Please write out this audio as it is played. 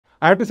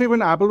I have to say,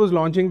 when Apple was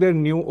launching their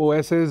new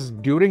OSs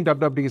during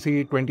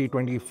WWDC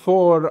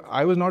 2024,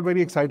 I was not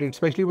very excited,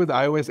 especially with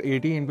iOS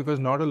 18,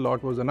 because not a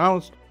lot was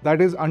announced. That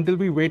is, until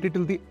we waited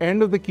till the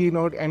end of the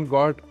keynote and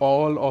got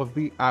all of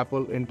the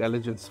Apple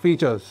Intelligence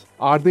features.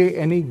 Are they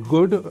any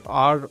good?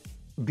 Are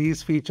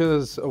these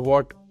features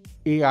what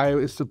AI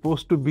is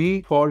supposed to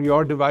be for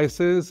your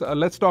devices?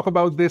 Let's talk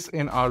about this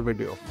in our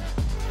video.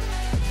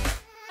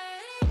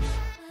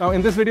 Now,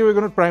 in this video, we're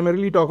going to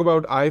primarily talk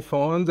about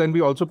iPhones, and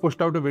we also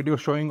pushed out a video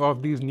showing off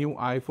these new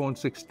iPhone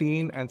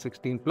 16 and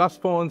 16 Plus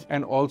phones,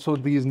 and also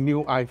these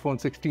new iPhone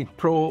 16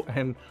 Pro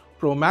and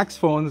Pro Max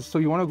phones. So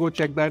you want to go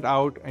check that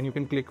out, and you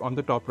can click on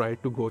the top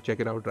right to go check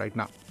it out right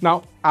now.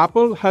 Now,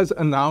 Apple has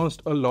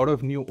announced a lot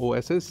of new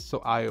OSs.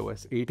 So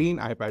iOS 18,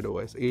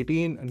 iPadOS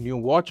 18, a new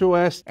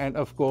watchOS, and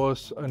of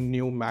course, a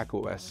new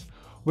macOS.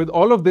 With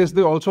all of this,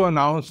 they also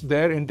announced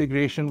their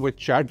integration with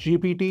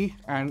ChatGPT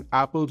and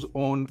Apple's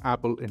own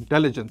Apple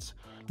Intelligence.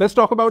 Let's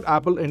talk about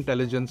Apple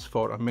Intelligence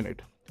for a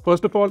minute.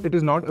 First of all, it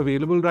is not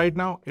available right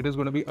now. It is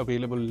going to be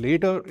available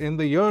later in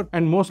the year,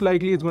 and most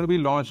likely it's going to be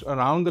launched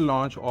around the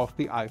launch of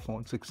the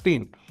iPhone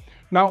 16.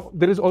 Now,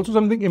 there is also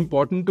something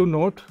important to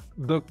note.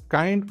 The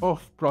kind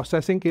of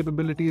processing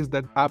capabilities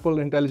that Apple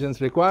Intelligence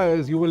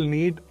requires, you will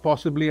need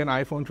possibly an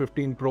iPhone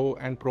 15 Pro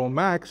and Pro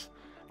Max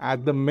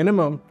at the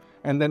minimum.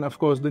 And then, of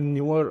course, the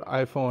newer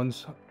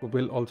iPhones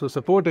will also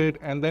support it.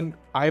 And then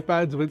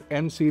iPads with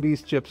M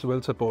series chips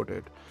will support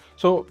it.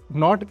 So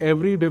not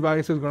every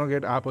device is going to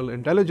get Apple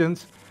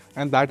Intelligence,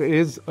 and that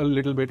is a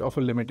little bit of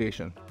a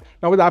limitation.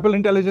 Now, with Apple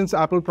Intelligence,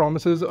 Apple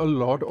promises a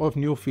lot of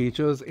new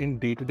features in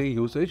day-to-day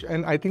usage.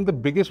 And I think the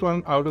biggest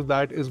one out of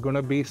that is going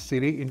to be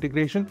Siri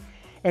integration.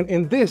 And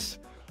in this,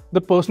 the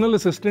personal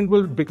assistant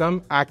will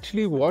become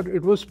actually what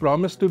it was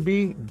promised to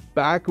be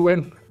back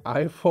when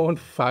iPhone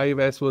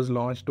 5S was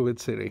launched with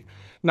Siri.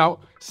 Now,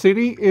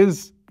 Siri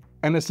is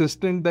an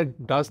assistant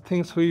that does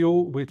things for you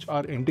which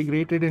are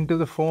integrated into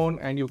the phone,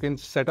 and you can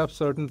set up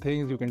certain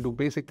things. You can do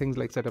basic things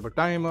like set up a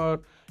timer.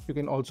 You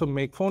can also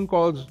make phone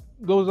calls.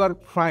 Those are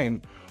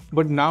fine.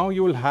 But now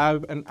you will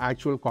have an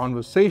actual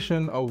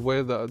conversation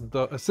with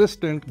the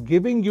assistant,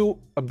 giving you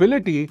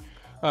ability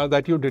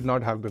that you did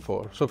not have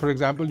before. So for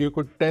example, you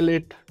could tell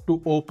it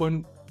to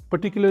open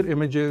particular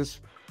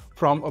images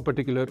from a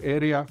particular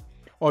area,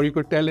 or you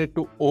could tell it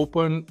to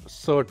open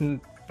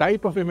certain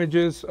type of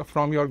images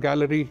from your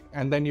gallery.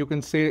 And then you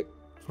can say,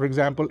 for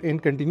example, in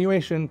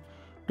continuation,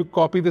 to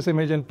copy this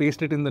image and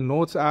paste it in the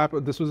Notes app.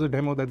 This was a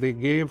demo that they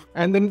gave.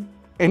 And then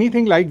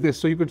anything like this.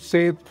 So you could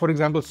say, for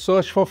example,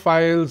 search for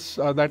files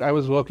that I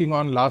was working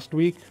on last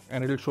week,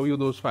 and it'll show you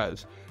those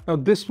files. Now,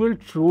 this will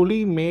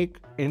truly make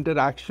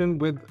interaction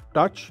with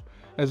touch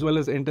as well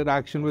as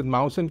interaction with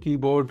mouse and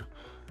keyboard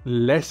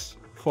less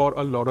for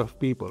a lot of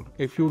people.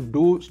 If you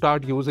do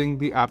start using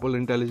the Apple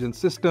Intelligence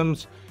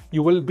systems,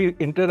 you will be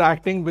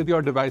interacting with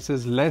your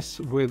devices less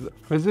with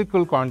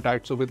physical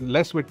contact. So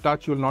less with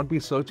touch, you'll not be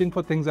searching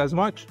for things as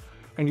much,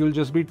 and you'll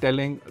just be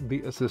telling the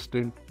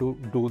assistant to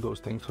do those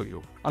things for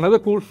you. Another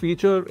cool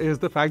feature is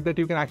the fact that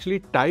you can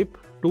actually type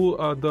to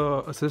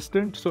the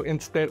assistant. So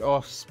instead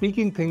of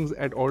speaking things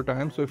at all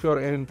times, so if you're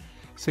in,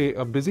 say,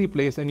 a busy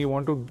place and you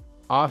want to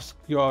ask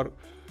your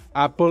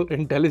Apple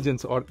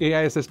Intelligence or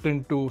AI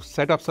assistant to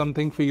set up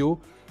something for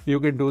you, you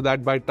can do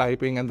that by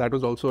typing, and that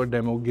was also a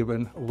demo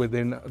given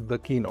within the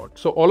keynote.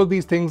 So all of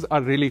these things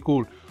are really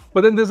cool.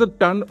 But then there's a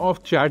ton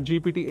of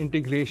ChatGPT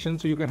integration.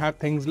 So you can have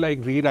things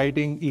like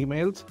rewriting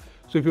emails.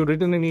 So if you've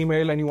written an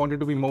email and you want it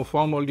to be more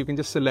formal, you can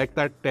just select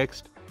that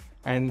text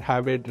and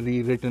have it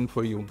rewritten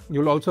for you.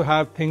 You'll also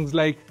have things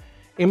like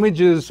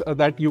images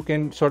that you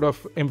can sort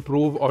of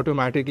improve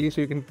automatically. So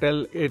you can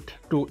tell it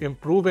to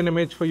improve an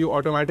image for you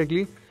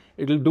automatically.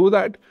 It'll do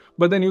that,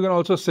 but then you can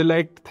also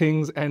select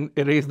things and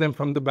erase them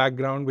from the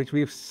background, which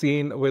we've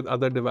seen with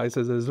other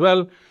devices as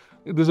well.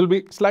 This will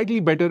be slightly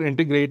better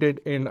integrated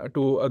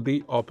into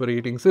the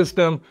operating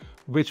system,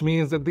 which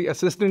means that the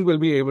assistant will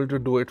be able to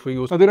do it for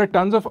you. Now, there are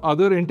tons of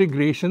other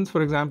integrations,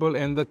 for example,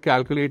 in the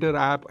calculator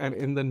app and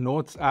in the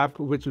Notes app,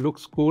 which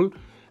looks cool.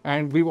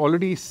 And we've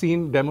already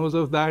seen demos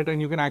of that, and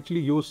you can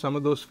actually use some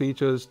of those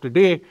features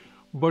today,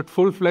 but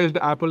full-fledged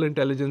Apple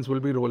Intelligence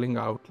will be rolling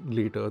out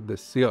later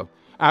this year.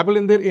 Apple,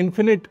 in their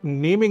infinite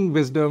naming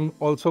wisdom,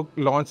 also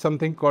launched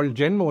something called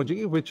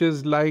Genmoji, which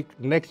is like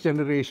next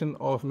generation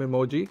of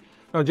Memoji.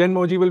 Now,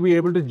 Genmoji will be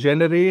able to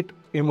generate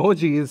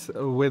emojis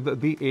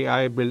with the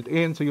AI built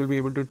in. So you'll be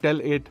able to tell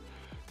it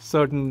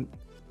certain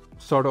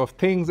sort of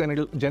things, and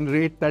it'll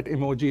generate that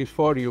emoji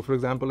for you. For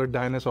example, a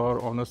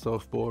dinosaur on a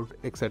surfboard,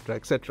 etc.,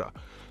 etc.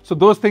 So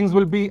those things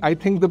will be, I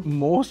think, the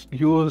most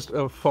used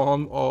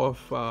form of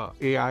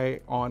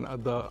AI on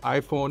the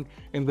iPhone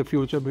in the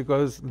future,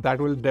 because that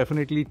will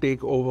definitely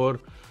take over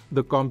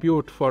the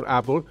compute for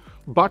Apple.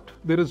 But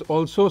there is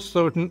also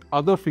certain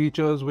other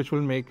features which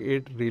will make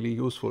it really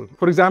useful.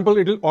 For example,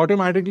 it will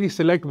automatically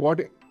select what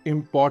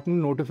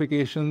important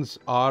notifications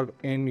are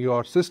in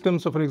your system.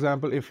 So for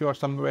example, if you're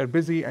somewhere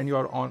busy and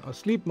you're on a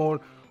sleep mode,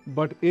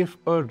 but if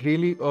a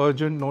really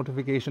urgent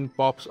notification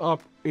pops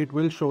up, it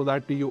will show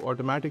that to you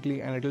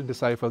automatically, and it will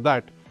decipher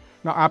that.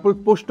 Now, Apple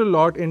pushed a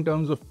lot in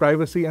terms of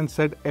privacy and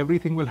said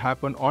everything will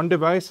happen on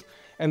device.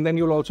 And then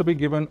you'll also be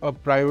given a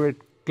private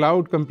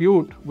cloud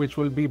compute, which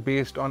will be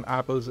based on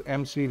Apple's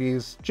M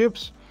series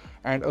chips.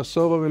 And a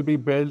server will be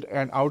built,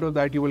 and out of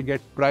that you will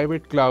get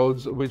private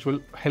clouds which will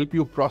help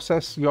you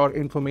process your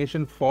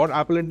information for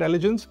Apple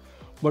Intelligence.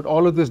 But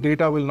all of this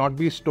data will not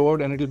be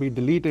stored and it will be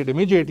deleted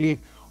immediately,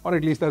 or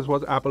at least that's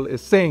what Apple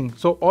is saying.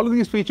 So all of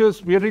these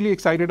features, we are really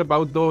excited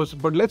about those.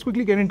 But let's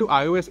quickly get into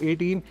iOS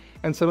 18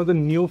 and some of the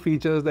new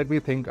features that we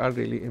think are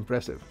really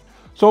impressive.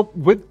 So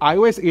with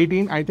iOS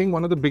 18, I think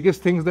one of the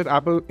biggest things that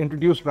Apple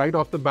introduced right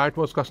off the bat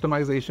was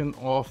customization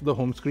of the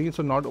home screen.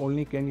 So not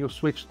only can you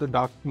switch the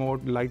dark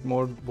mode, light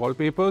mode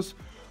wallpapers,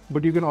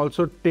 but you can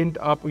also tint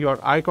up your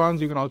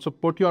icons. You can also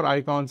put your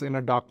icons in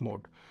a dark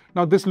mode.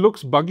 Now this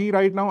looks buggy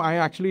right now. I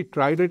actually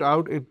tried it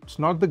out. It's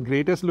not the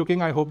greatest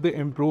looking. I hope they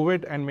improve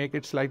it and make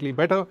it slightly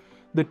better.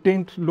 The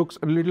tint looks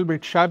a little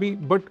bit shabby,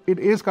 but it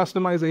is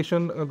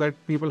customization that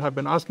people have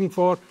been asking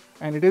for,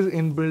 and it is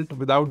inbuilt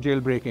without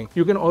jailbreaking.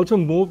 You can also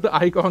move the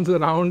icons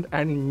around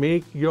and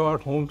make your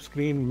home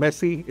screen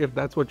messy if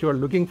that's what you're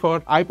looking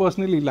for. I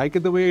personally like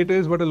it the way it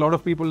is, but a lot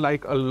of people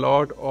like a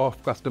lot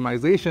of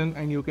customization,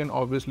 and you can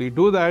obviously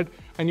do that.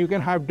 And you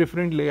can have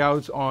different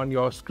layouts on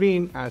your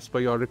screen as per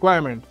your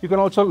requirement. You can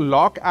also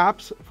lock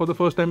apps for the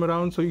first time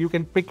around. So you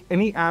can pick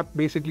any app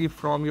basically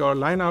from your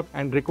lineup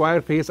and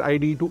require Face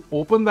ID to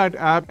open that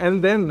app.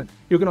 And then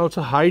you can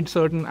also hide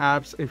certain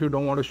apps if you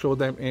don't want to show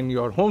them in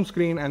your home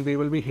screen, and they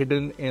will be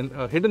hidden in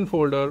a hidden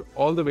folder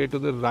all the way to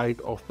the right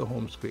of the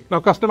home screen.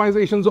 Now,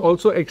 customizations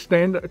also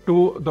extend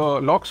to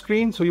the lock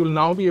screen. So you'll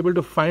now be able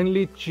to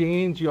finally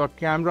change your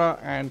camera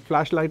and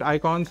flashlight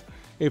icons.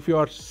 If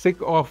you're sick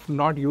of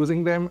not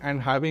using them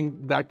and having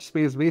that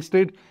space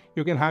wasted,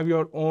 you can have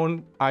your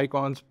own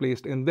icons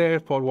placed in there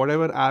for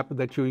whatever app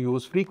that you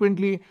use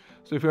frequently.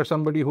 So if you're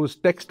somebody who's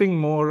texting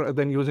more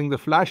than using the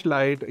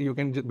flashlight, you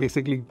can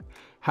basically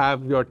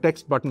have your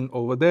text button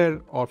over there,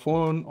 or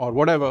phone, or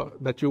whatever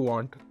that you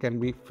want can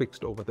be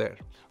fixed over there.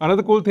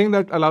 Another cool thing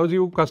that allows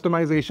you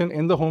customization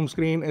in the home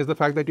screen is the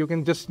fact that you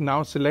can just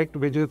now select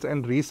widgets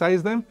and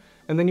resize them.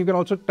 And then you can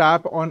also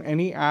tap on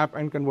any app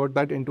and convert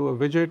that into a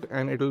widget,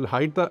 and it will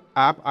hide the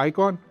app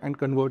icon and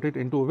convert it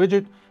into a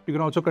widget. You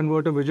can also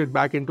convert a widget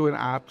back into an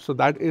app. So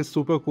that is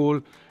super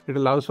cool. It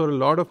allows for a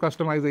lot of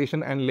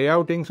customization and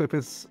layouting. So if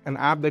it's an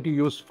app that you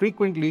use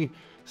frequently,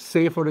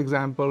 say for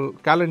example,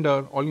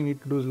 calendar, all you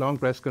need to do is long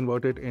press,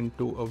 convert it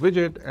into a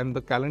widget, and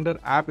the calendar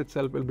app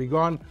itself will be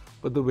gone,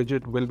 but the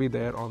widget will be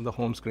there on the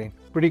home screen.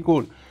 Pretty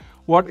cool.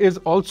 What is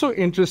also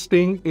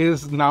interesting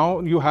is now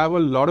you have a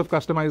lot of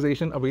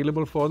customization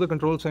available for the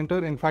control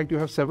center. In fact, you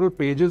have several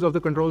pages of the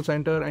control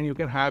center, and you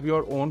can have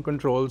your own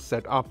controls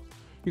set up.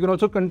 You can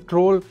also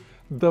control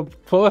the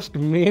first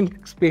main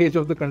page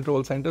of the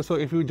control center. So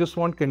if you just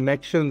want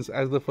connections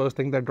as the first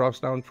thing that drops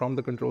down from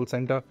the control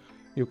center,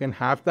 you can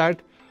have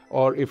that.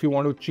 Or if you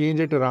want to change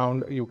it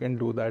around, you can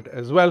do that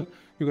as well.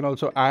 You can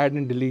also add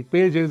and delete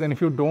pages. And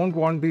if you don't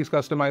want these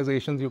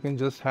customizations, you can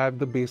just have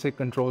the basic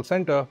control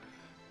center,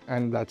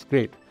 and that's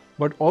great.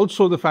 But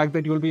also the fact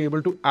that you'll be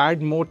able to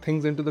add more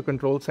things into the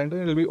control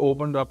center, it'll be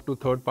opened up to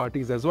third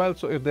parties as well.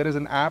 So if there is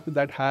an app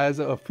that has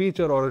a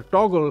feature or a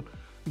toggle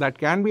that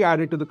can be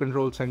added to the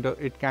control center,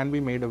 it can be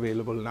made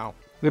available now.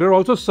 There are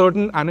also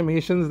certain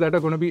animations that are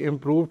going to be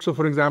improved. So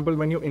for example,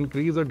 when you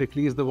increase or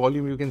decrease the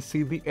volume, you can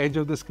see the edge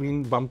of the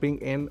screen bumping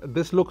in.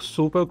 This looks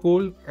super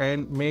cool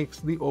and makes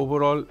the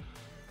overall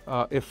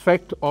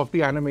effect of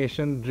the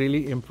animation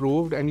really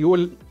improved.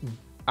 And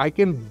I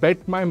can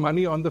bet my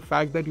money on the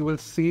fact that you will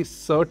see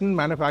certain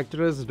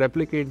manufacturers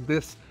replicate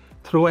this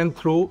through and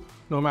through,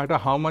 no matter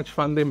how much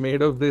fun they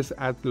made of this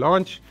at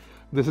launch.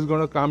 This is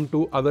going to come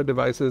to other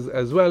devices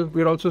as well.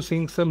 We're also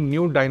seeing some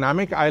new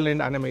dynamic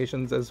island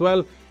animations as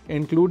well,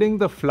 including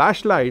the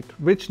flashlight,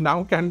 which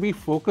now can be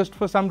focused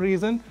for some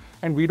reason.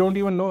 And we don't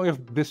even know if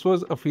this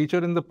was a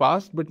feature in the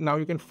past, but now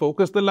you can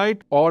focus the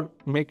light or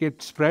make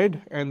it spread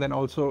and then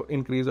also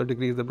increase or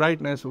decrease the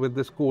brightness with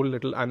this cool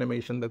little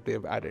animation that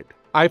they've added.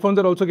 iPhones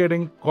are also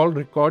getting call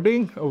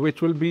recording,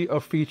 which will be a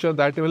feature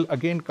that will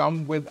again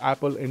come with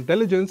Apple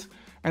Intelligence.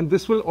 And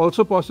this will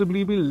also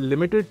possibly be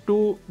limited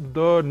to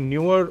the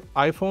newer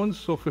iPhones,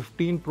 so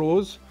 15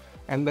 Pros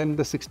and then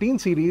the 16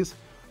 series.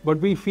 But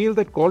we feel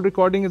that call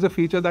recording is a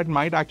feature that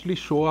might actually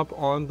show up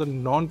on the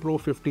non-Pro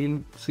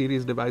 15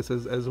 series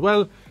devices as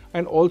well.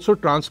 And also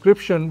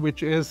transcription,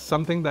 which is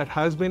something that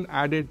has been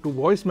added to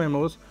voice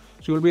memos.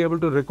 So you'll be able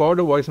to record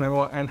a voice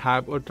memo and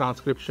have a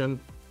transcription,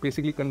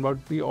 basically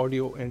convert the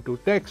audio into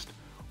text,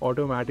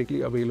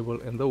 automatically available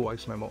in the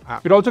voice memo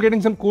app. We're also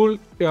getting some cool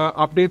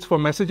updates for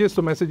messages.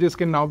 So messages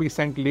can now be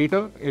sent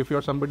later. If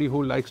you're somebody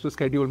who likes to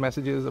schedule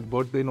messages, a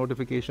birthday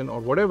notification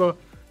or whatever,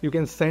 you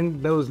can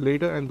send those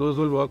later, and those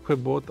will work for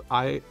both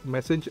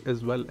iMessage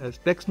as well as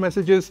text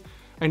messages.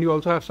 And you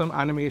also have some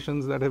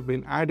animations that have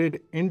been added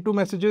into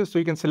messages. So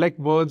you can select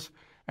words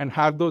and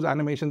have those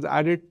animations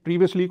added.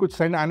 Previously, you could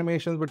send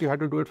animations, but you had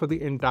to do it for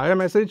the entire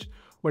message.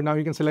 But now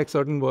you can select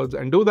certain words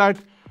and do that.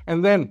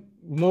 And then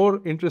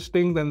more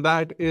interesting than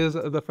that is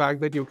the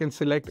fact that you can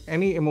select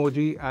any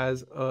emoji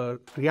as a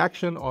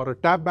reaction, or a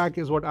tap back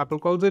is what Apple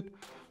calls it.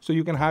 So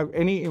you can have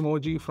any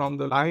emoji from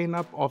the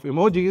lineup of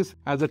emojis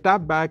as a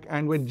tap back,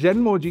 and with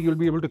Genmoji, you'll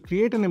be able to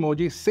create an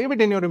emoji, save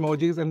it in your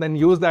emojis, and then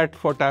use that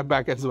for tap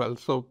back as well.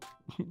 So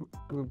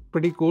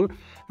pretty cool.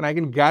 And I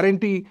can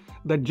guarantee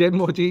that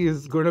Genmoji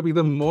is going to be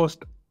the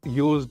most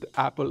used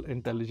Apple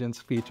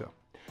Intelligence feature.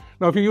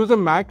 Now, if you use a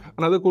Mac,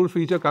 another cool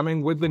feature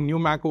coming with the new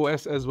Mac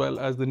OS as well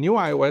as the new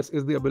iOS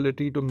is the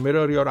ability to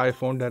mirror your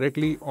iPhone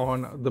directly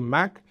on the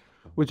Mac,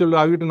 which will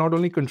allow you to not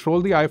only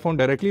control the iPhone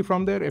directly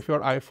from there if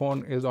your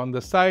iPhone is on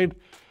the side,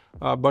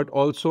 but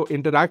also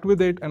interact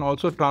with it and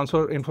also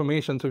transfer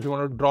information. So if you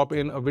want to drop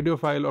in a video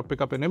file or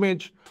pick up an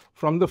image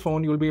from the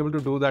phone, you'll be able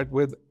to do that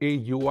with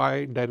a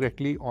UI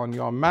directly on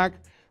your Mac.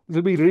 This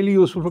will be really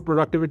useful for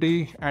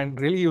productivity and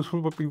really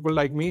useful for people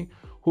like me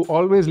who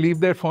always leave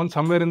their phone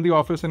somewhere in the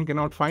office and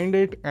cannot find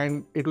it,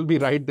 and it will be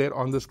right there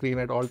on the screen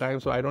at all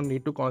times. So I don't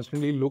need to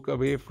constantly look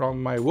away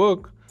from my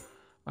work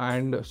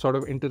and sort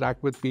of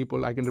interact with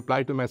people. I can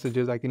reply to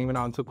messages, I can even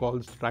answer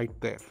calls right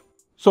there.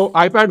 So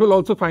iPad will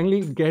also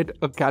finally get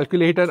a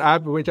calculator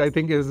app, which I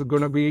think is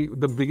going to be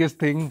the biggest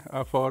thing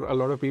for a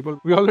lot of people.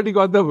 We already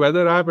got the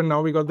weather app and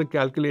now we got the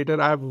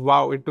calculator app.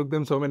 Wow, it took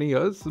them so many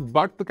years.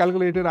 But the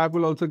calculator app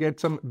will also get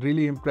some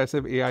really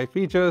impressive AI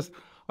features,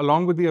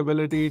 along with the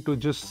ability to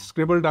just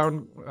scribble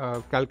down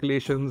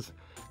calculations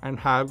and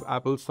have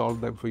Apple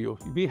solve them for you.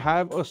 We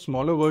have a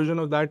smaller version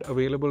of that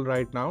available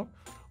right now,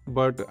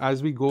 but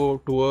as we go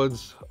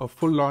towards a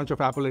full launch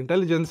of Apple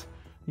Intelligence,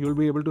 you'll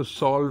be able to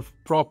solve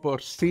proper,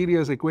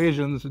 serious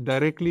equations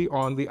directly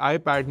on the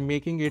iPad,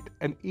 making it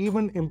an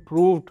even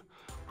improved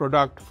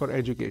product for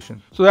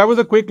education. So that was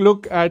a quick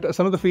look at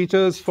some of the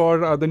features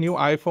for the new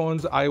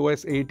iPhone's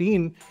iOS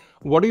 18.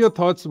 What are your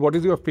thoughts? What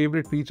is your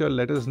favorite feature?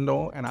 Let us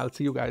know, and I'll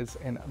see you guys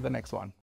in the next one.